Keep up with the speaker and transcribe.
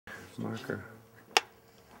marker.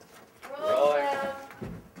 Rolling.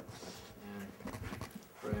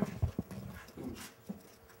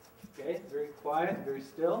 Okay, very quiet, very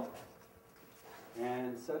still.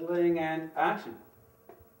 And settling and action.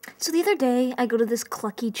 So the other day, I go to this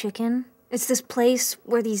Clucky Chicken. It's this place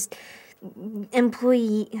where these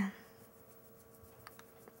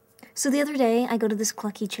So the other day, I go to this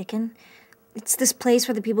Clucky Chicken. It's this place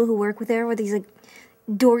where the people who work with there wear these, like,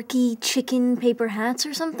 dorky chicken paper hats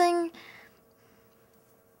or something.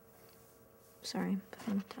 Sorry,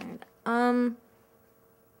 I'm tired. I'll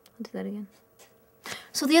do that again.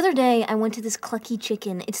 So the other day, I went to this Clucky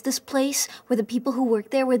Chicken. It's this place where the people who work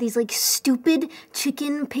there wear these, like, stupid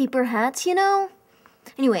chicken paper hats, you know?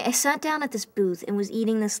 Anyway, I sat down at this booth and was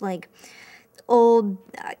eating this, like, old,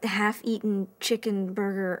 half-eaten chicken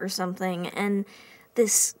burger or something, and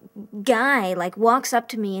this guy, like, walks up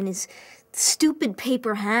to me in his stupid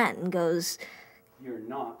paper hat and goes, "You're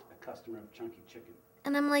not a customer of Chunky Chicken."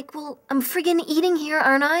 And I'm like, well, I'm friggin' eating here,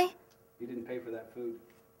 aren't I? You didn't pay for that food.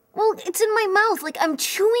 Well, it's in my mouth. Like, I'm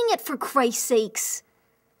chewing it, for Christ's sakes.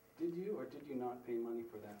 Did you or did you not pay money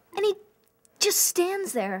for that food? And he just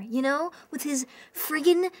stands there, you know, with his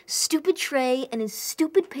friggin' stupid tray and his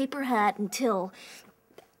stupid paper hat until...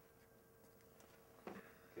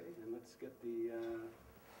 Okay, and let's get the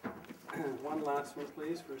one last one,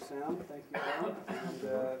 please, for sound. Thank you, Alan.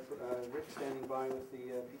 And Rick standing by with the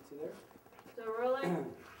pizza there. So rolling.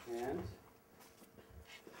 And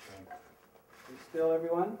be still,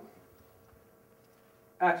 everyone.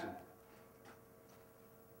 Action.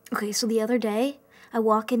 Okay, so the other day, I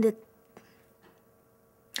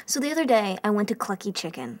went to Clucky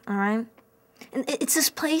Chicken, all right? And it's this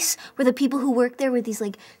place where the people who work there wear these,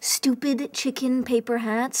 like, stupid chicken paper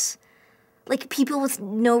hats. Like, people with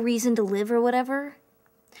no reason to live or whatever.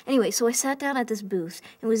 Anyway, so I sat down at this booth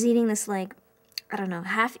and was eating this, like, I don't know,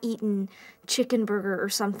 half-eaten chicken burger or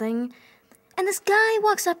something. And this guy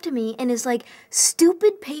walks up to me in his, like,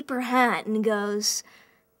 stupid paper hat and goes,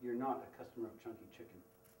 "You're not a customer of Chunky Chicken."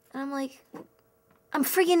 And I'm like, I'm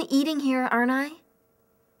friggin' eating here, aren't I?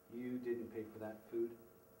 You didn't pay for that food.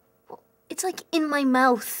 Well, it's, like, in my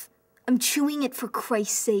mouth. I'm chewing it, for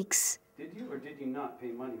Christ's sakes. Did you or did you not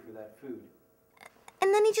pay money for that food?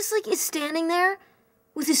 And then he just, like, is standing there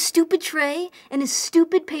with his stupid tray and his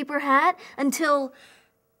stupid paper hat until